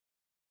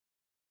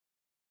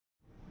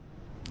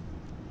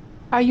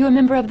Are you a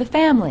member of the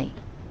family?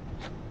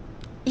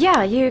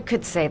 Yeah, you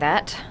could say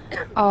that.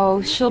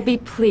 Oh, she'll be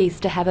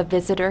pleased to have a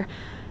visitor.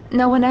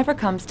 No one ever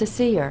comes to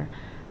see her.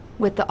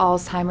 With the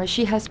Alzheimer's,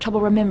 she has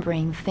trouble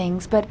remembering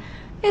things, but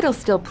it'll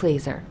still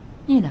please her,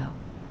 you know.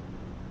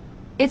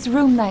 It's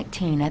room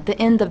 19 at the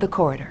end of the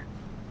corridor.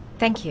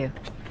 Thank you.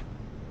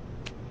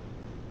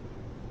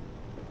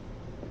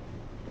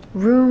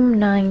 Room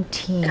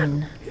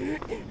 19.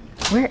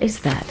 Where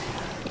is that?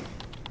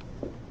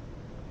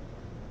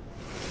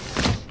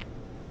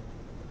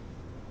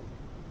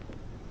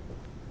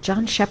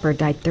 John Shepard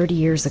died 30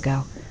 years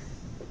ago.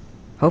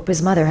 Hope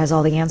his mother has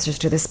all the answers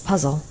to this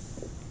puzzle.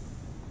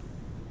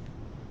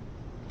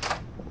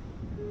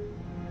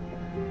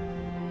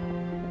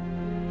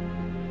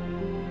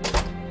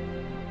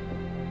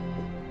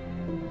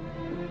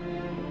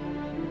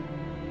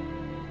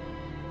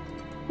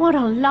 What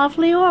a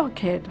lovely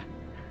orchid.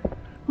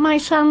 My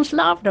sons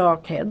loved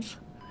orchids.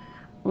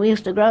 We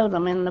used to grow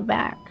them in the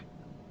back.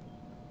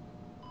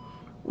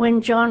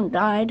 When John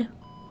died,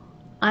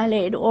 I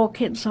laid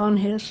orchids on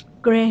his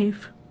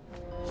grave.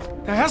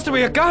 There has to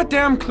be a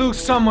goddamn clue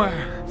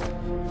somewhere.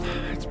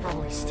 It's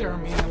probably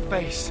staring me in the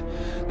face.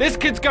 This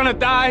kid's gonna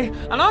die,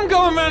 and I'm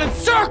going around in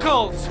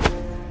circles!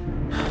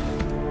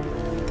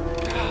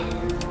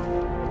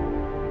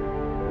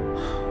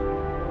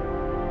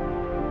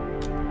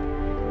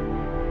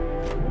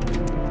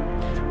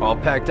 All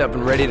packed up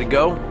and ready to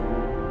go?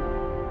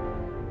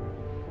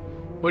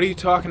 What are you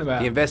talking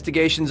about? The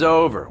investigation's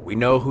over. We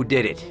know who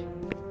did it.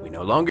 We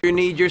no longer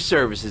need your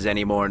services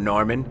anymore,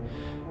 Norman.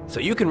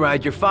 So you can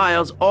ride your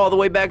files all the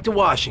way back to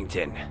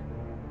Washington.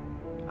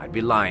 I'd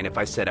be lying if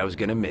I said I was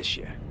gonna miss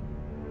you.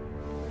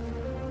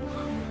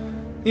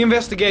 The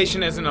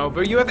investigation isn't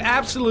over. You have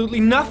absolutely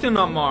nothing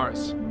on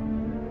Mars.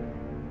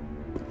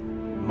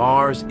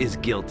 Mars is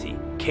guilty.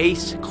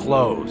 Case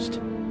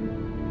closed.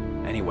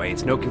 Anyway,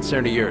 it's no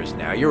concern of yours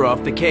now. You're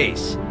off the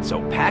case.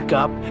 So pack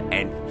up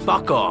and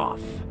fuck off.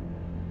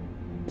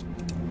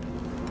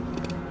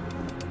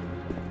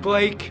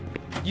 Blake,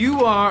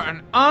 you are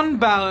an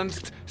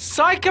unbalanced,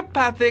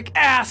 psychopathic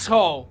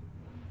asshole!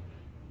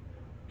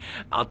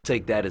 I'll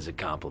take that as a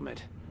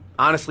compliment.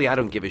 Honestly, I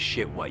don't give a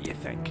shit what you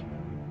think.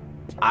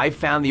 I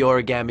found the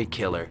Origami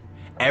killer.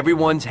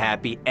 Everyone's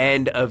happy.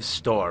 End of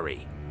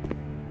story.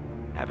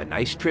 Have a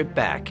nice trip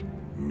back,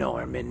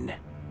 Norman.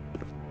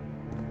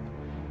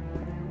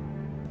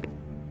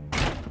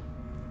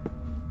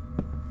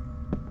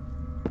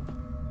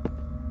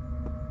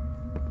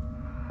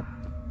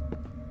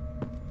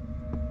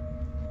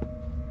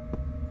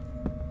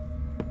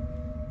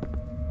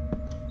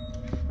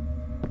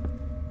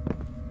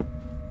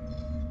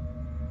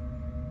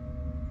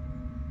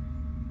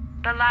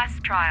 The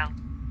last trial.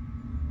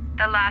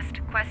 The last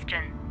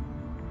question.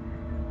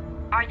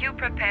 Are you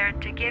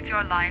prepared to give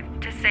your life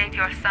to save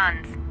your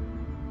sons?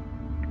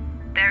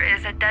 There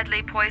is a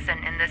deadly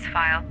poison in this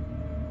file.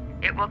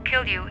 It will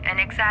kill you in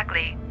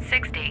exactly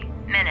 60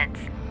 minutes.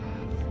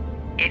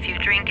 If you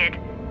drink it,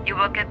 you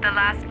will get the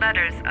last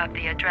letters of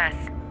the address.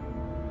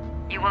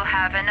 You will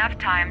have enough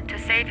time to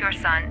save your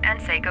son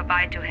and say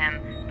goodbye to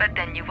him, but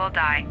then you will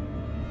die.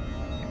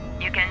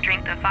 You can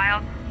drink the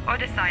file or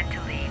decide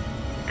to leave.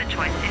 The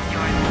choice is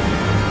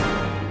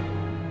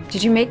yours.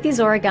 Did you make these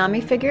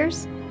origami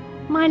figures?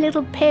 My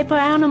little paper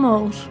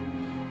animals.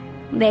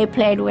 They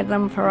played with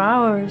them for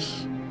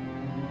hours.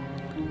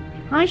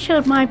 I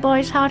showed my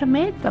boys how to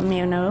make them,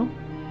 you know.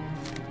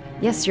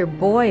 Yes, your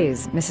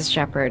boys, Mrs.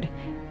 Shepard.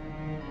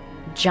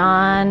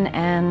 John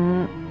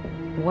and...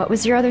 what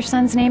was your other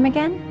son's name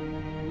again?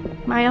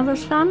 My other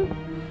son?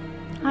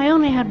 I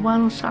only had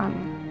one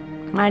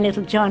son. My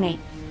little Johnny.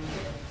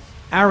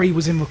 Ari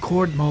was in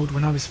record mode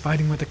when I was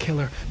fighting with the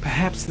killer.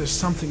 Perhaps there's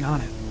something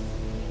on it.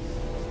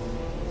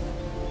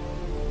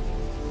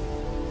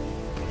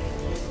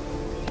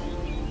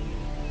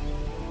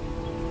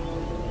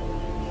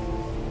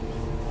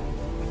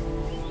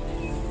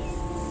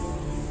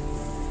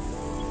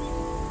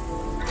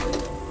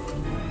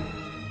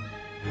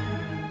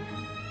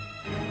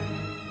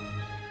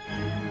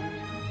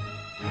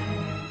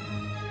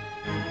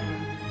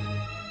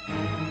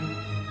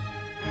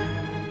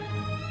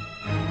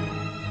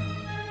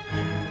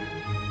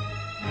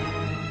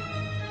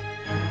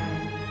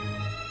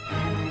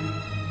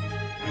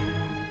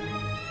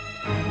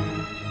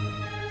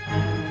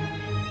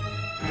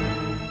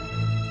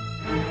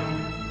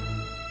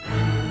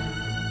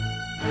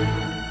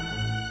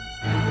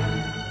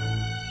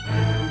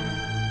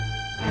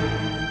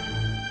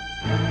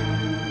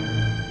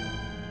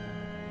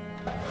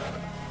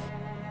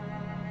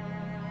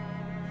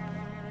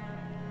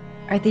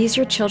 Are these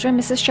your children,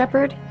 Mrs.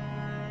 Shepard?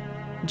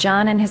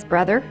 John and his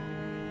brother?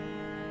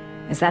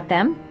 Is that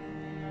them?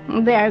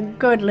 They're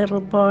good little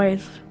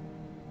boys.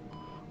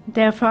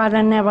 Their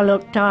father never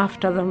looked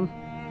after them.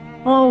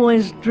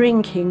 Always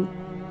drinking.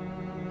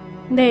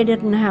 They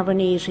didn't have an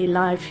easy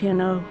life, you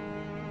know.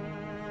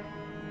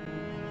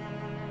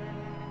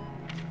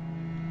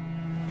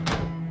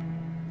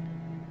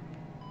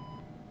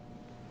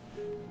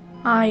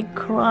 I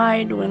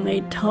cried when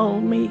they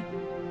told me.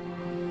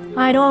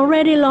 I'd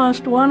already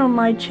lost one of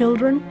my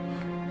children,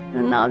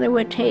 and now they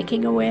were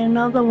taking away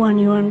another one,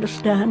 you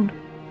understand.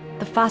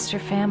 The foster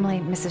family,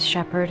 Mrs.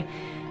 Shepherd.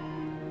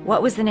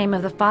 What was the name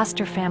of the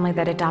foster family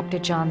that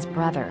adopted John's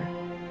brother?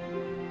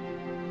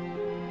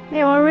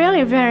 They were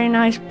really very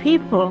nice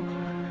people.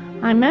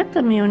 I met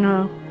them, you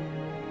know.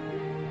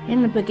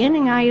 In the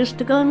beginning, I used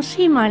to go and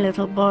see my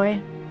little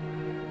boy.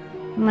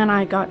 And then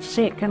I got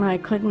sick and I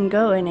couldn't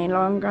go any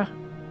longer.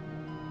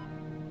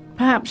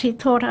 Perhaps he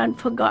thought I'd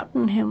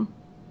forgotten him.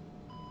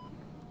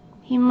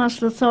 He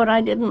must have thought I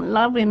didn't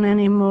love him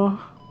anymore.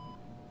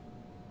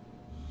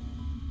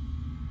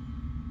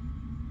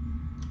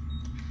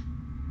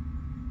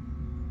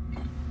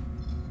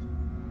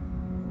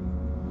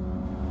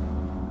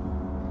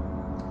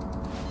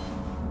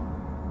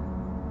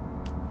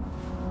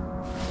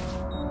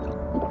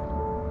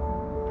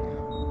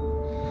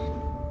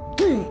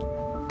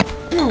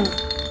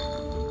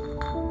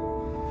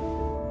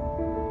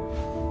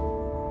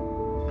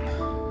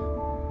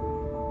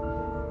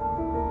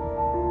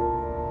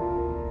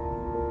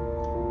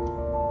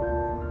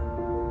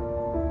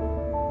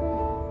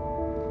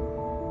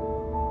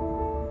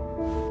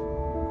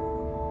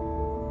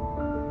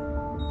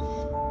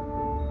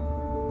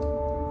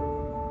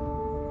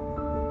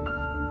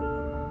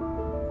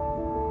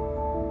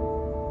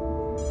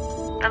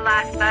 The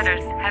last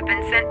letters have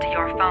been sent to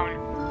your phone.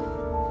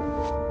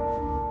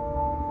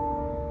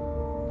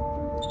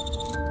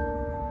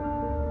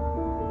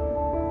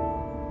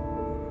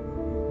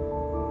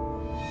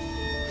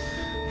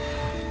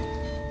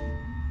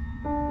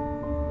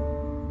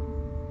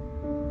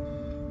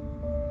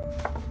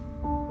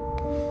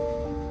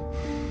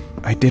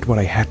 I did what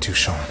I had to,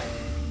 Sean.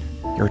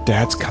 Your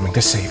dad's coming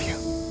to save you.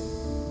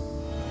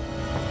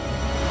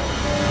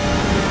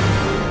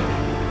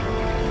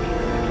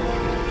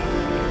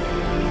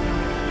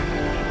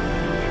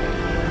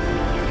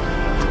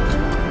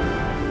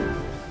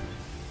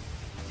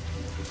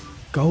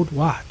 Gold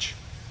watch.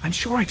 I'm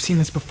sure I've seen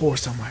this before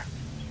somewhere.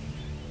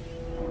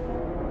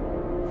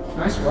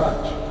 Nice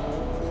watch.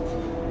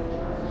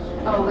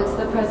 Oh, it's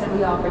the present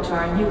we offer to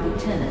our new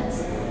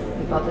lieutenants.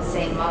 We bought the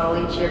same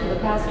model each year for the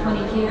past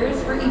 20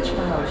 years for each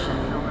promotion.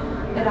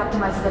 It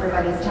optimizes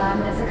everybody's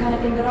time, and it's the kind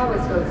of thing that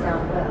always goes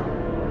down well.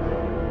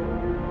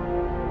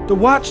 The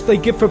watch they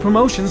give for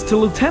promotions to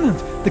lieutenant.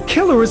 The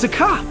killer is a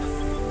cop.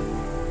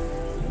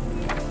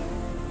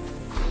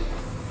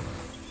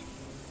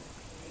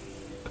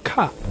 A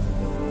cop.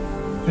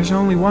 There's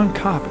only one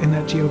cop in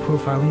that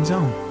geoprofiling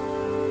zone.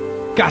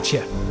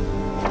 Gotcha.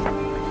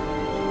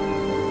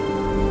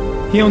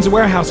 He owns a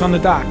warehouse on the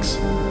docks.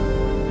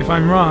 If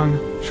I'm wrong,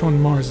 Sean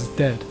Mars is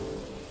dead.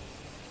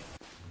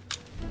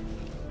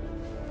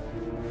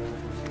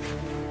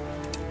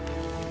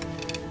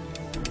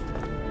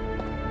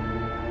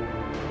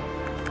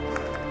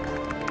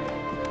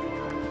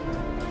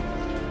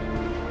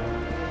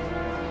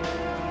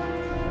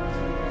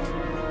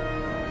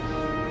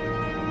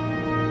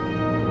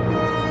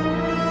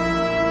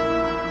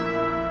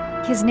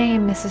 His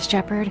name, Mrs.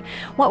 Shepherd.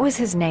 What was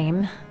his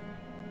name?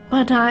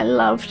 But I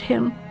loved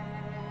him.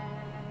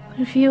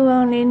 If you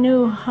only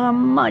knew how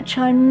much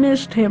I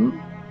missed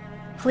him.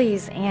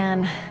 Please,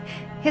 Anne.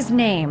 His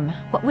name.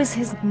 What was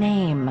his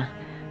name?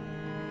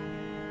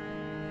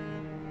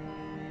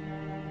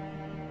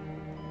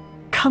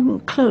 Come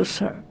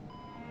closer.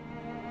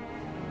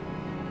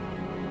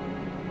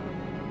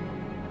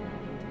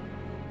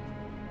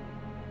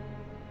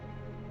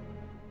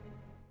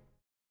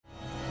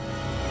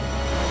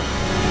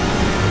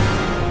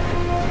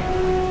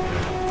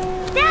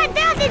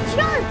 Dad, it's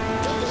John!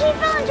 He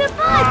fell into a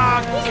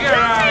pond! He's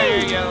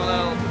drowning! You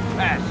little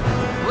pest!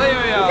 Leave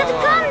me You gotta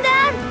alone! come,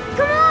 Dad!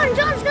 Come on,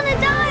 John's gonna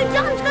die!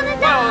 John's gonna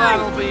Well, die!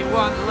 that'll be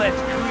one less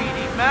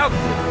greedy mouth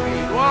to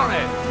feed, won't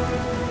it?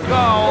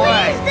 Go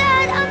away! Please,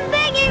 Dad, I'm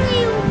begging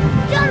you!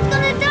 John's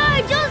gonna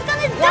die! John's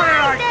gonna What did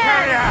die, I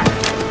tell Dad! ya?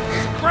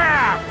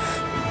 Crap!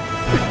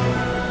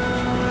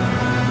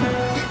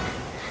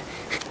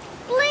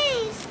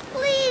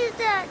 Please,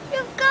 Dad,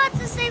 you've got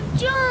to save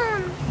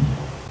John!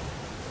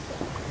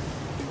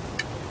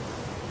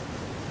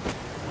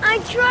 I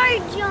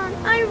tried, John.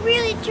 I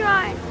really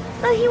tried.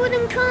 But he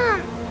wouldn't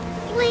come.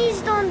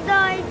 Please don't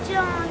die,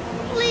 John.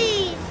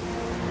 Please.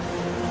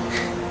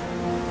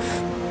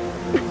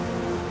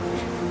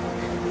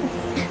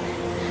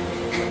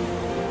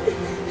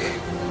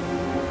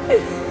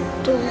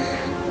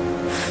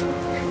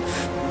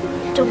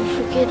 Don't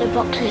forget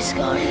about this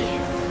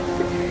guy.